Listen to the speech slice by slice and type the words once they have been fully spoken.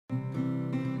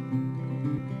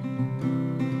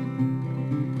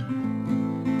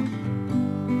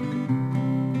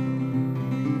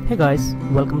Hey guys,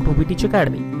 welcome to VTeach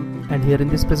Academy, and here in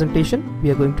this presentation we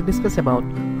are going to discuss about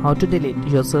how to delete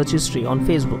your search history on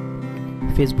Facebook.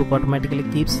 Facebook automatically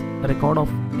keeps a record of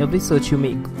every search you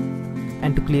make,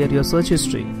 and to clear your search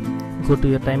history, go to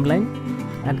your timeline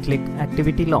and click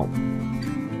Activity Log.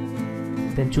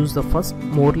 Then choose the first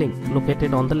More link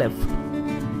located on the left,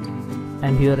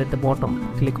 and here at the bottom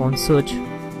click on Search.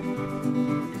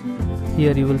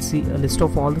 Here you will see a list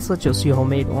of all the searches you have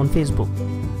made on Facebook.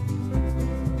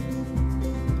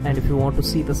 And if you want to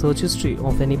see the search history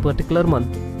of any particular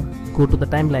month, go to the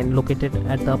timeline located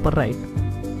at the upper right.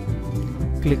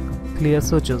 Click Clear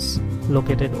Searches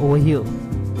located over here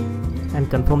and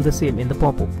confirm the same in the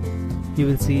pop-up. You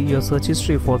will see your search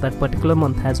history for that particular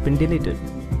month has been deleted.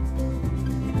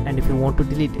 And if you want to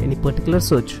delete any particular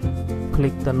search,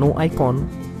 click the No icon,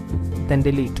 then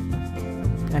delete,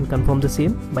 and confirm the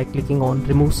same by clicking on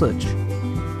Remove Search.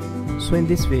 So in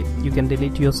this way you can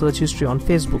delete your search history on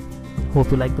Facebook. Hope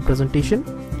you like the presentation.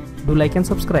 Do like and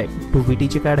subscribe to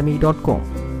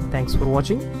vteachacademy.com. Thanks for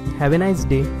watching. Have a nice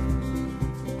day.